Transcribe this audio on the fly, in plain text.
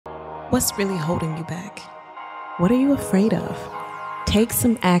What's really holding you back? What are you afraid of? Take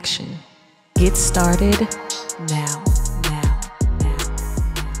some action. Get started now.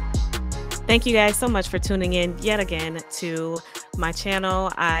 Thank you guys so much for tuning in yet again to my channel.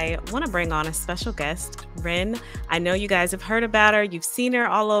 I want to bring on a special guest, Ren. I know you guys have heard about her. You've seen her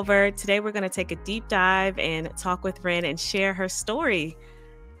all over. Today, we're going to take a deep dive and talk with Ren and share her story.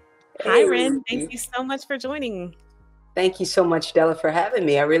 Hi, Ren. Thank you so much for joining. Thank you so much, Dela, for having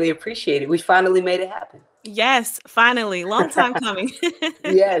me. I really appreciate it. We finally made it happen. Yes, finally. Long time coming.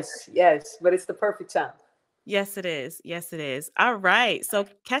 Yes, but it's the perfect time. Yes, it is. Yes, it is. All right. So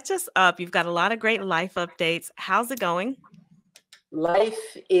catch us up. You've got a lot of great life updates. How's it going? Life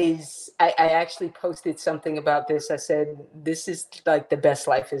is, I actually posted something about this. I said, this is like the best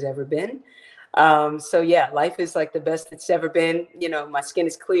life has ever been. So yeah, life is like the best it's ever been. You know, my skin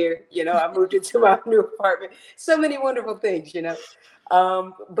is clear. You know, I moved into my new apartment. So many wonderful things, you know.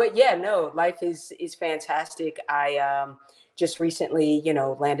 But yeah, no, life is fantastic. I just recently, you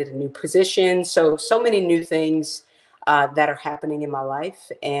know, landed a new position. So many new things that are happening in my life.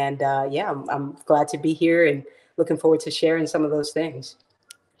 And yeah, I'm glad to be here and looking forward to sharing some of those things.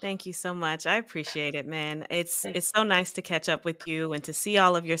 Thank you so much. I appreciate it, man. It's so nice to catch up with you and to see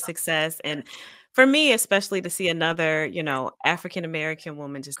all of your success. And for me, especially to see another, African American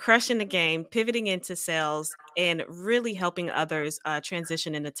woman just crushing the game, pivoting into sales, and really helping others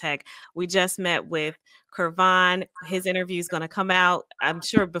transition into tech. We just met with Kurvan. His interview is going to come out. I'm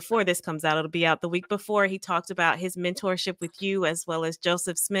sure before this comes out, it'll be out the week before. He talked about his mentorship with you as well as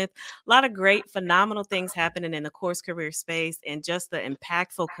Joseph Smith. A lot of great, phenomenal things happening in the course career space and just the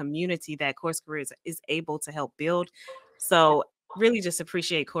impactful community that Course Careers is able to help build. So really just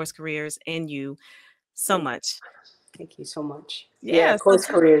appreciate Course Careers and you so much. Thank you so much. Yeah, Yeah. Course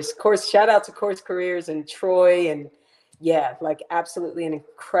Careers. Shout out to Course Careers and Troy. And yeah, like absolutely an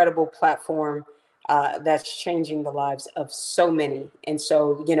incredible platform that's changing the lives of so many. And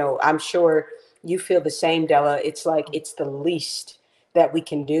so, you know, I'm sure you feel the same, Della. It's like it's the least that we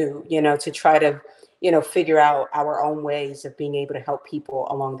can do, you know, to try to, you know, figure out our own ways of being able to help people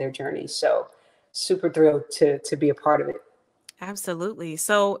along their journey. So super thrilled to be a part of it. Absolutely.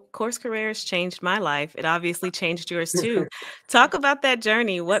 So Course Careers changed my life. It obviously changed yours too. Talk about that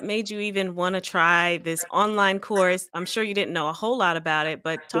journey. What made you even want to try this online course? I'm sure you didn't know a whole lot about it,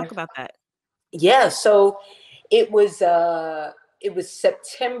 but Yeah. talk about that. Yeah. So it was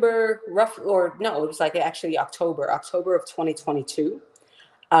September rough or no, it was like actually October of 2022.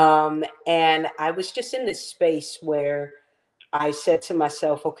 And I was just in this space where I said to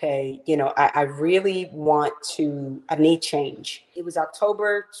myself, okay, you know, I really I need change. It was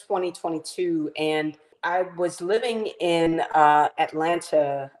October 2022, and I was living in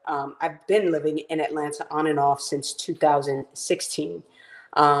Atlanta. I've been living in Atlanta on and off since 2016.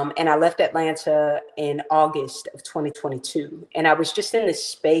 And I left Atlanta in August of 2022. And I was just in this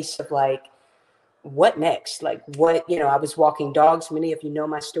space of like, what next? Like, what, you know, I was walking dogs. Many of you know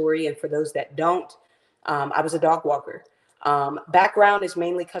my story. And for those that don't, I was a dog walker. Background is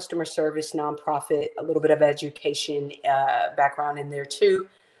mainly customer service, nonprofit, a little bit of education background in there too.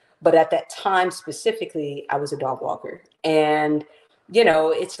 But at that time specifically, I was a dog walker. And, you know,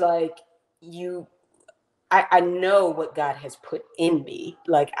 it's like you, I know what God has put in me.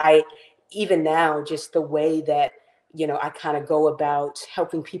 Like even now, just the way that, you know, I kind of go about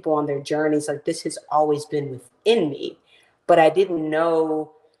helping people on their journeys, like this has always been within me, but I didn't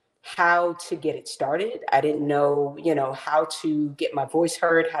know how to get it started. I didn't know, you know, how to get my voice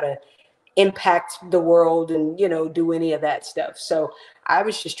heard, how to impact the world and, you know, do any of that stuff. So I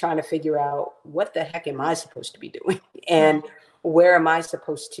was just trying to figure out what the heck am I supposed to be doing? And where am I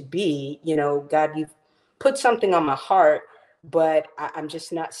supposed to be? You know, God, you've put something on my heart, but I'm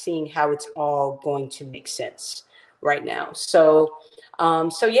just not seeing how it's all going to make sense right now. So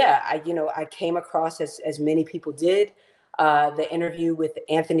yeah, you know, I came across as many people did, the interview with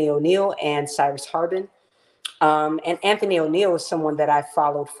Anthony O'Neill and Cyrus Harbin. And Anthony O'Neill is someone that I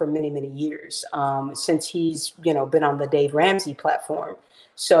followed for many, many years, since he's, you know, been on the Dave Ramsey platform.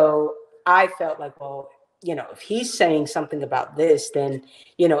 So I felt like, well, you know, if he's saying something about this, then,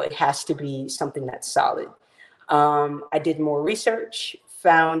 you know, it has to be something that's solid. I did more research,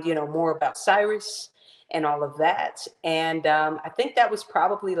 found, you know, more about Cyrus and all of that. And I think that was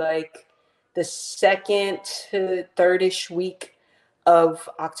probably like the second to third-ish week of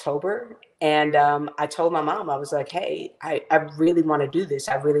October. And I told my mom, I was like, hey, I really want to do this.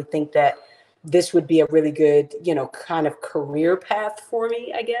 I really think that this would be a really good, you know, kind of career path for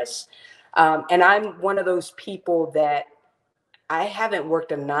me, I guess. And I'm one of those people that I haven't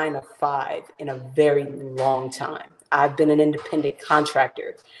worked a 9 to 5 in a very long time. I've been an independent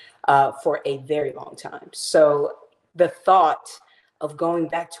contractor for a very long time. So the thought of going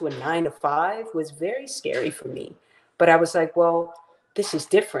back to a 9 to 5 was very scary for me. But I was like, well, this is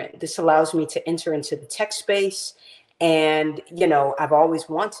different. This allows me to enter into the tech space. And, I've always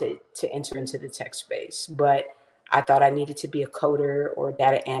wanted to enter into the tech space, but I thought I needed to be a coder or a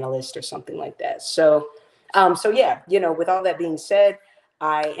data analyst or something like that. So yeah, with all that being said,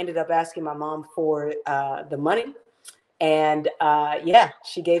 I ended up asking my mom for the money. And yeah,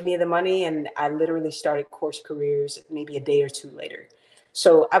 she gave me the money, and I literally started Course Careers maybe a day or two later.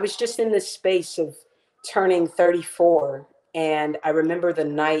 So I was just in this space of turning 34. And I remember the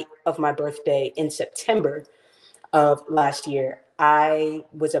night of my birthday in September of last year, I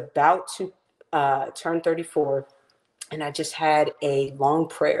was about to turn 34, and I just had a long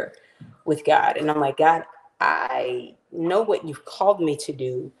prayer with God. And I'm like, God, I know what you've called me to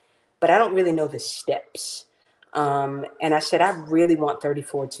do, but I don't really know the steps. And I said, I really want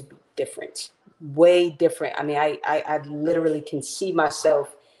 34 to be different, way different. I mean, I literally can see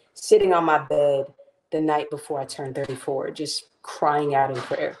myself sitting on my bed the night before I turned 34, just crying out in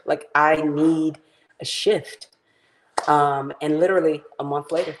prayer. Like, I need a shift. And literally a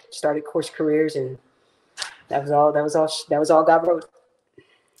month later, started Course Careers, and that was all God wrote.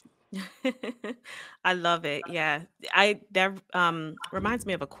 I love it. Yeah. I that reminds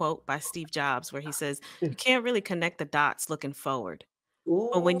me of a quote by Steve Jobs where he says, "You can't really connect the dots looking forward,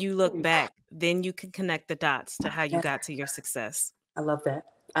 but when Ooh, you look back, then you can connect the dots to how you yeah, got to your success." I love that.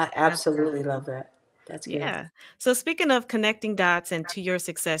 I That's good. absolutely love that. That's good. Yeah. So speaking of connecting dots and to your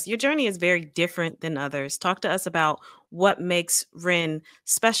success, your journey is very different than others. Talk to us about what makes Ren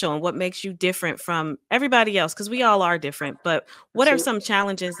special and what makes you different from everybody else, because we all are different. But what are Absolutely. some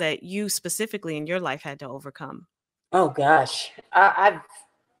challenges that you specifically in your life had to overcome? Oh gosh, I've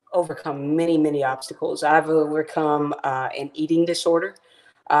overcome many, many obstacles. I've overcome an eating disorder.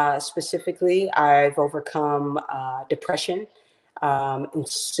 Specifically, I've overcome depression and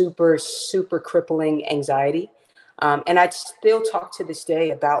super, super crippling anxiety. And I still talk to this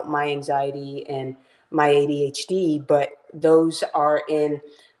day about my anxiety and my ADHD, but those are in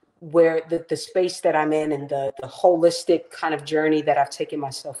where the space that I'm in, and the holistic kind of journey that I've taken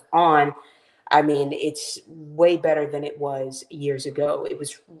myself on. I mean, it's way better than it was years ago.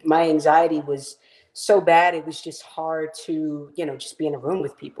 My anxiety was so bad. It was just hard to, just be in a room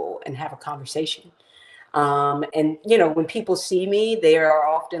with people and have a conversation. And, when people see me, they are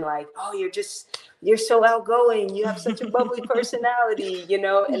often like, oh, you're so outgoing. You have such a bubbly personality,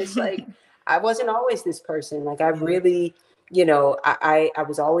 and it's like, I wasn't always this person. Like, I Yeah. really, I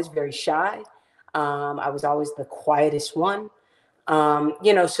was always very shy. I was always the quietest one.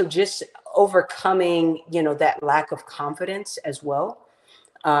 So just overcoming, that lack of confidence as well,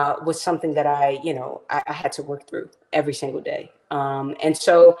 was something that I had to work through every single day. And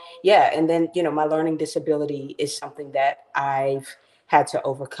so, yeah. And then, my learning disability is something that I've had to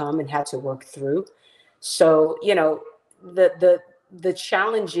overcome and had to work through. So, the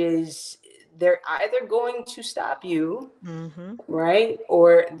challenge is, they're either going to stop you, Mhm. right?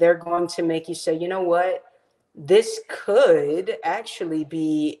 Or they're going to make you say, you know what? This could actually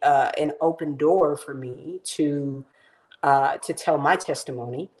be an open door for me to tell my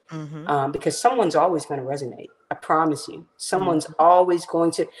testimony, Mhm. because someone's always going to resonate. I promise you, someone's Mhm. always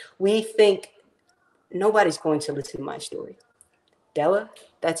going to. We think nobody's going to listen to my story. Della,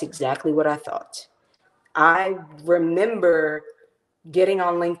 that's exactly what I thought. I remember getting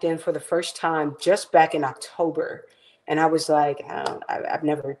on LinkedIn for the first time just back in October. And I was like, I've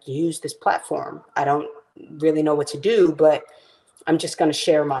never used this platform. I don't really know what to do, but I'm just going to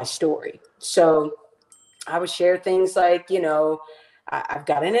share my story. So I would share things like, I've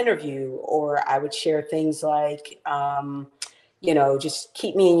got an interview, or I would share things like, just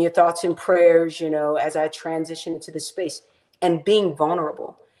keep me in your thoughts and prayers, as I transition into the space, and being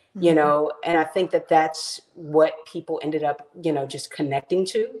vulnerable, Mhm. and I think that that's what people ended up, just connecting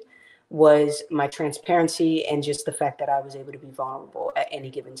to, was my transparency, and just the fact that I was able to be vulnerable at any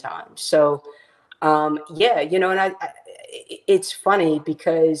given time. So, yeah, and it's funny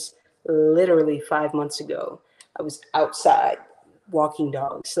because literally 5 months ago, I was outside walking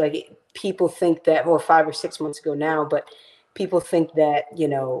dogs. Like, people think that, or 5 or 6 months ago now, but people think that,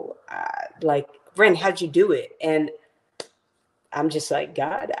 like, Ren, how'd you do it? And I'm just like,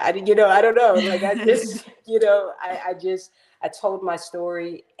 God, I don't know. Like, I just, I told my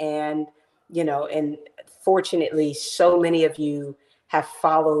story, and fortunately, so many of you have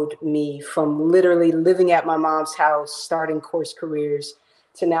followed me from literally living at my mom's house, starting Course Careers,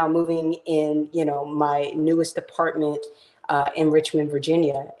 to now moving in, my newest apartment in Richmond,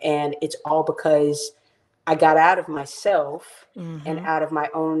 Virginia. And it's all because I got out of myself and Mhm. out of my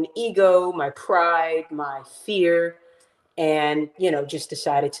own ego, my pride, my fear, and, just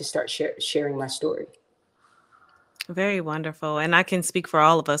decided to start sharing my story. Very wonderful. And I can speak for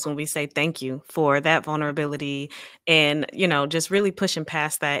all of us when we say thank you for that vulnerability and, just really pushing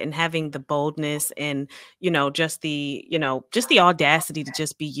past that and having the boldness and, just the audacity to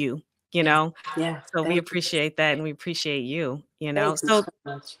just be you, you Yeah. know? Yeah. So we Thank you. appreciate that and we appreciate you, you know? Thank you so So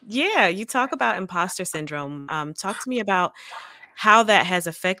much. yeah, you talk about imposter syndrome. Talk to me about how that has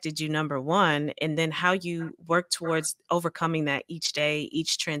affected you, number one, and then how you work towards overcoming that each day,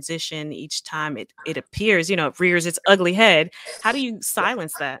 each transition, each time it appears, it rears its ugly head. How do you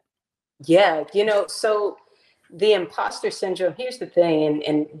silence that? Yeah, so the imposter syndrome, here's the thing,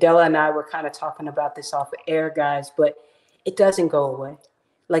 and Della and I were kind of talking about this off of air, guys, but it doesn't go away.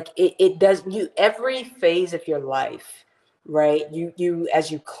 Like it does you every phase of your life, right? You as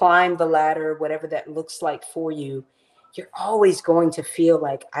you climb the ladder, whatever that looks like for you, you're always going to feel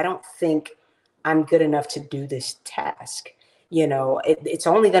like, I don't think I'm good enough to do this task. It's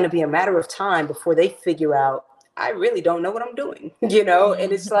only going to be a matter of time before they figure out I really don't know what I'm doing, and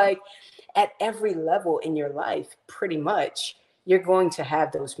it's like at every level in your life, pretty much, you're going to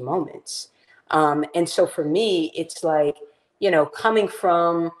have those moments. And so for me, it's like, coming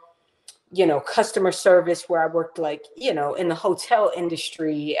from, customer service where I worked like, in the hotel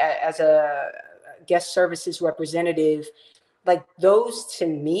industry as a guest services representative, like those to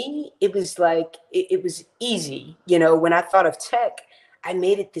me, it was like it was easy. When I thought of tech, I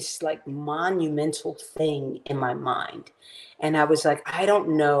made it this like monumental thing in my mind. And I was like, I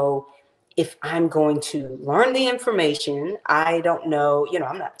don't know if I'm going to learn the information. I don't know,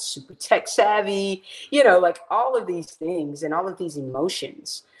 I'm not super tech savvy, like all of these things and all of these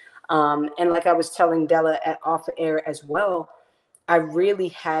emotions. And like I was telling Della off air as well, I really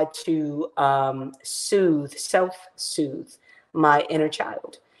had to self-soothe my inner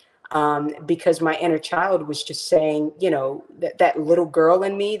child, because my inner child was just saying, that little girl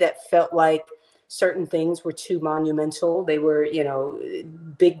in me that felt like certain things were too monumental. They were,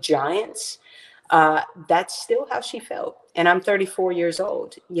 big giants. That's still how she felt. And I'm 34 years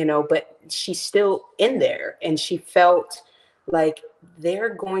old, but she's still in there. And she felt like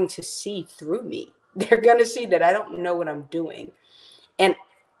they're going to see through me. They're going to see that I don't know what I'm doing. And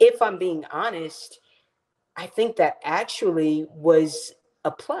if I'm being honest, I think that actually was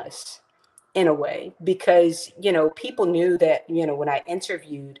a plus in a way, because, people knew that, when I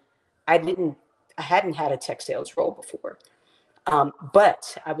interviewed, I didn't, I hadn't had a tech sales role before.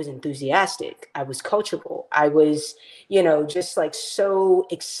 But I was enthusiastic. I was coachable. I was, just like so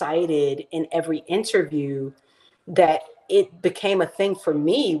excited in every interview that it became a thing for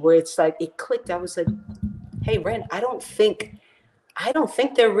me where it's like it clicked. I was like, hey, Ren, I don't think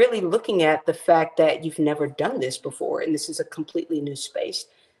they're really looking at the fact that you've never done this before and this is a completely new space.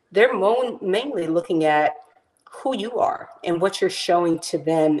 They're mainly looking at who you are and what you're showing to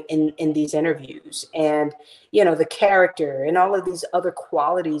them in these interviews, and the character and all of these other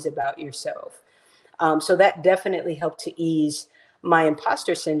qualities about yourself. So that definitely helped to ease my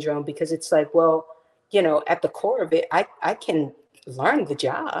imposter syndrome, because it's like, well, at the core of it, I can learn the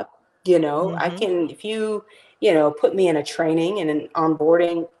job. I Mhm. can, if you, put me in a training and an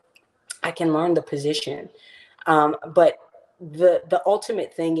onboarding, I can learn the position. But the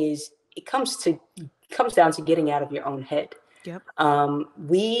ultimate thing is comes down to getting out of your own head. Yep.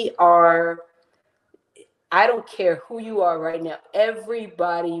 We are, I don't care who you are right now.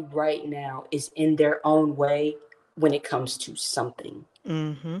 Everybody right now is in their own way when it comes to something.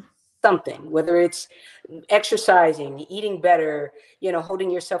 Mhm. Something, whether it's exercising, eating better,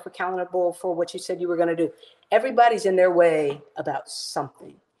 holding yourself accountable for what you said you were going to do. Everybody's in their way about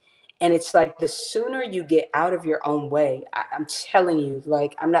something. And it's like the sooner you get out of your own way, I'm telling you,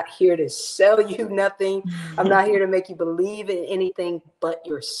 like, I'm not here to sell you nothing. I'm not here to make you believe in anything but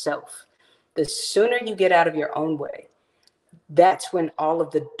yourself. The sooner you get out of your own way, that's when all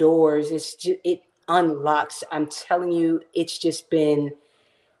of the doors, it unlocks. I'm telling you, it's just been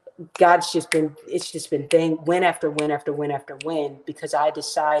thing win after win after win after win, because I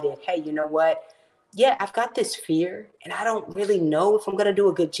decided, hey, you know what? Yeah, I've got this fear and I don't really know if I'm going to do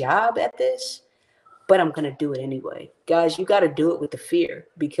a good job at this, but I'm going to do it anyway. Guys, you got to do it with the fear,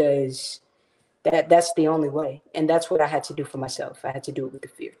 because that's the only way. And that's what I had to do for myself. I had to do it with the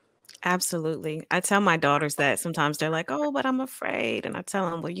fear. Absolutely. I tell my daughters that sometimes they're like, "Oh, but I'm afraid." And I tell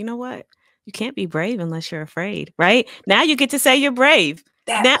them, "Well, you know what? You can't be brave unless you're afraid, right? Now you get to say you're brave.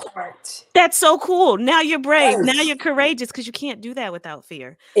 That Now part. that's so cool. Now you're brave. Now Yes. you're courageous because you can't do that without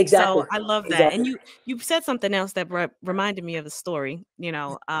fear." So Exactly. I love that. And Exactly. you said something else that reminded me of the story,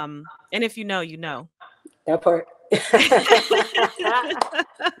 and if you know, you know. That part.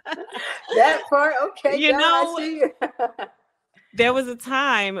 That part. Okay, You Della, I know, see you. there was a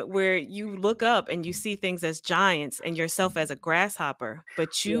time where you look up and you see things as giants and yourself as a grasshopper,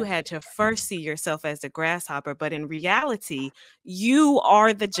 but you Yeah. had to first see yourself as the grasshopper. But in reality, you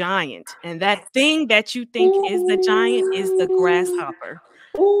are the giant. And that Yes. thing that you think is the giant is the Ooh. grasshopper.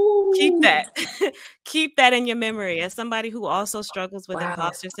 Keep Ooh. that. Keep that in your memory. As somebody who also struggles with Wow.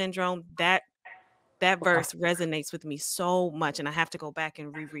 imposter syndrome, that Okay. verse resonates with me so much, and I have to go back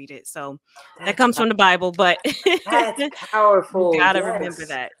and reread it. So that That's comes from the Bible, but that's you powerful. gotta remember Yes.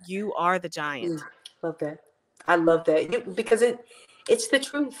 that. You are the giant. Mm, love that. I love that. Because it's the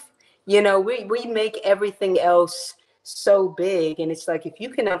truth. You know, we make everything else so big, and it's like if you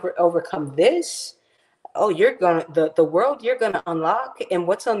can overcome this, oh, you're gonna the world you're gonna unlock, and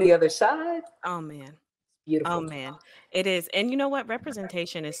what's on the other side, Oh, man. Oh, beautiful. man. It is. And you know what?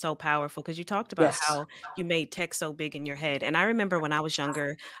 Representation is so powerful because you talked about Yes. how you made tech so big in your head. And I remember when I was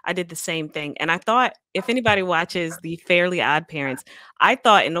younger, I did the same thing. And I thought if anybody watches the Fairly Odd Parents, I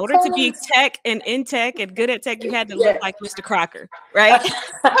thought in order to be Yes. tech and in tech and good at tech, you had to look Yeah. like Mr. Crocker, right?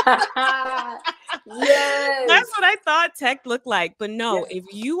 That's Yes. what I thought tech looked like. But no, Yes.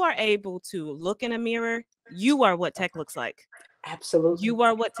 if you are able to look in a mirror, you are what tech looks like. Absolutely. You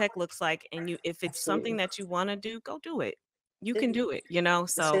are what tech looks like, and you if it's something Absolutely. that you wanna do, go do it. You can It- do it, you know?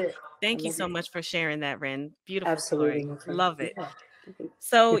 That's So, it. I thank you love so it. much for sharing that, Ren. Beautiful Absolutely, story. my friend. Love it. Yeah.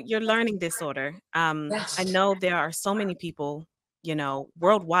 So, your learning disorder, I Yes. know there are so many people,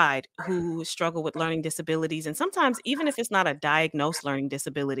 worldwide who struggle with learning disabilities, and sometimes even if it's not a diagnosed learning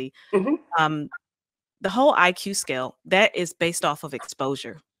disability, Hmm. um, the whole IQ scale, that is based off of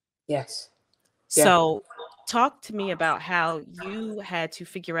exposure. Yes. Yeah. So, talk to me about how you had to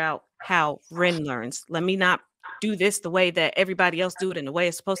figure out how Ren learns. Let me not do this the way that everybody else do it and the way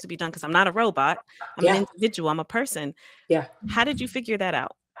it's supposed to be done because I'm not a robot. I'm an Yeah. individual. I'm a person. Yeah. How did you figure that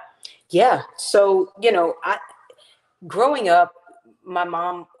out? Yeah. So, I growing up, my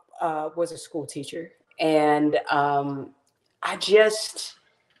mom was a school teacher, and I just,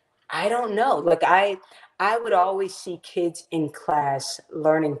 I don't know. Like I would always see kids in class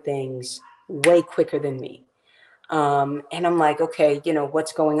learning things way quicker than me. And I'm like, okay,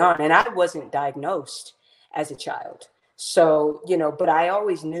 what's going on? And I wasn't diagnosed as a child. So, but I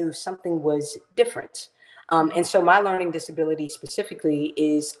always knew something was different. Mhm. And so my learning disability specifically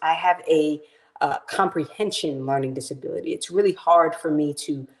is I have a comprehension learning disability. It's really hard for me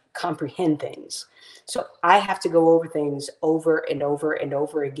to comprehend things. So I have to go over things over and over and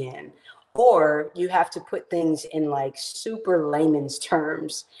over again. Or you have to put things in like super layman's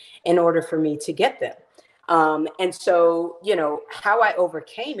terms in order for me to get them. And so, how I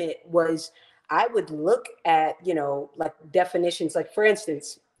overcame it was I would look at, like definitions, like for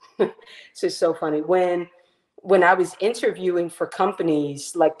instance, this is so funny. When I was interviewing for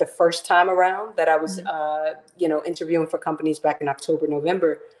companies, like the first time around that I was, Mhm. interviewing for companies back in October,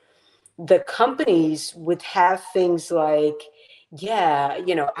 November, the companies would have things like, yeah,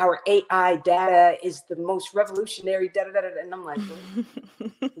 our AI data is the most revolutionary, da da da, da. And I'm like,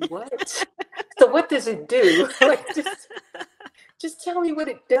 what? So what does it do? Like, just tell me what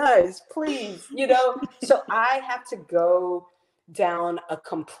it does, please. So I have to go down a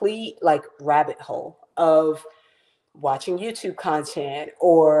complete like rabbit hole of watching YouTube content,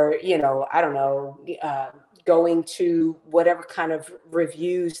 or I don't know, going to whatever kind of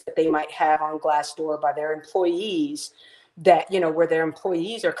reviews that they might have on Glassdoor by their employees, that where their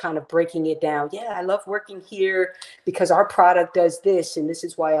employees are kind of breaking it down. Yeah, I love working here because our product does this, and this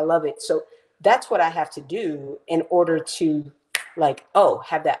is why I love it. So that's what I have to do in order to like, oh,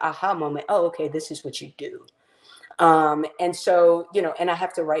 have that aha moment. Oh, okay, this is what you do. And so, and I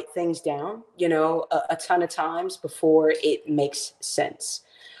have to write things down, a ton of times before it makes sense.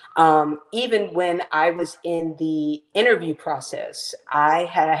 Even when I was in the interview process, I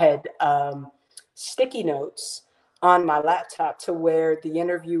had sticky notes on my laptop to where the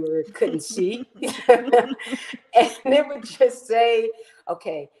interviewer couldn't see. And it would just say,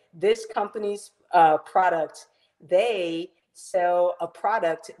 okay, this company's product, they sell a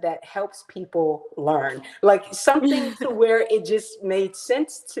product that helps people learn, like something to where it just made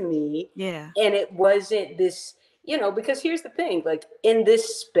sense to me. Yeah. And it wasn't this, because here's the thing, like in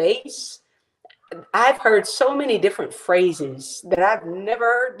this space, I've heard so many different phrases that I've never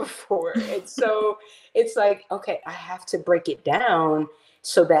heard before. And so it's like, okay, I have to break it down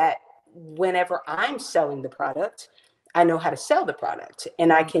so that whenever I'm selling the product, I know how to sell the product.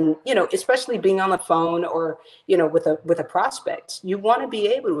 And I Mhm. can, especially being on the phone or, with a prospect, you want to be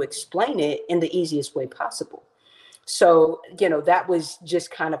able to explain it in the easiest way possible. So, that was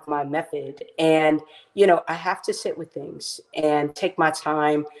just kind of my method. And, I have to sit with things and take my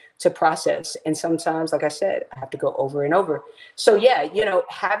time to process. And sometimes, like I said, I have to go over and over. So, yeah,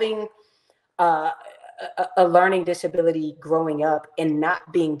 having uh, a learning disability growing up and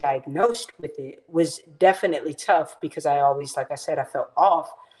not being diagnosed with it was definitely tough, because I always, like I said, I felt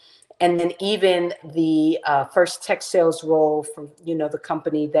off. And then even the first tech sales role from, the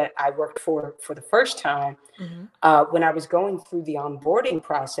company that I worked for the first time, Mhm. when I was going through the onboarding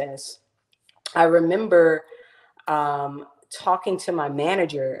process, I remember talking to my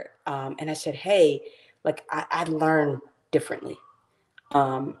manager, and I said, hey, like I learn differently.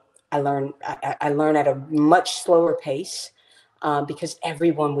 Um, I learn at a much slower pace, because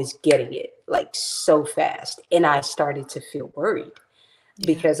everyone was getting it like so fast. And I started to feel worried, Yeah.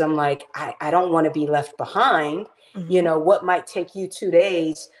 because I'm like, I don't want to be left behind. Mhm. What might take you 2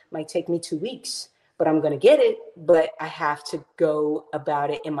 days might take me 2 weeks, but I'm going to get it. But I have to go about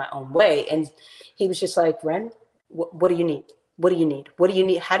it in my own way. And he was just like, Ren, what do you need? What do you need? What do you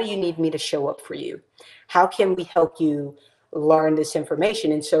need? How do you need me to show up for you? How can we help you learn this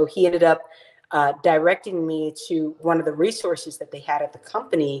information? And so he ended up directing me to one of the resources that they had at the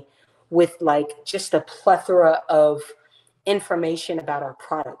company, with like just a plethora of information about our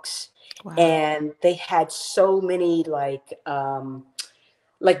products. Wow. And they had so many like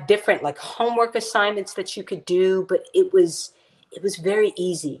different like homework assignments that you could do, but it was very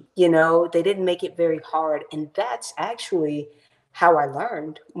easy. They didn't make it very hard. And that's actually how I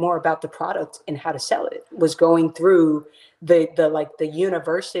learned more about the product and how to sell it, was going through the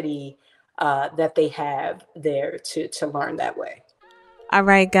university that they have there to learn that way. All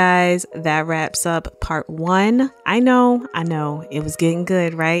right, guys, that wraps up part one. I know, it was getting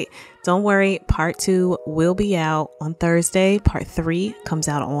good, right? Don't worry, part two will be out on Thursday. Part three comes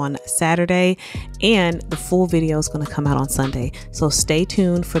out on Saturday, and the full video is going to come out on Sunday. So stay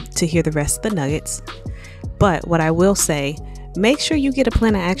tuned to hear the rest of the nuggets. But what I will say, make sure you get a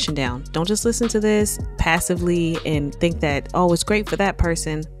plan of action down. Don't just listen to this passively and think that, oh, it's great for that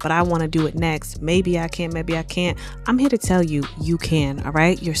person, but I want to do it next. Maybe I can, maybe I can't. I'm here to tell you, you can, all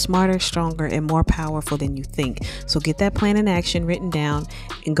right? You're smarter, stronger, and more powerful than you think. So get that plan in action written down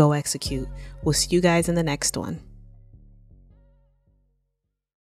and go execute. We'll see you guys in the next one.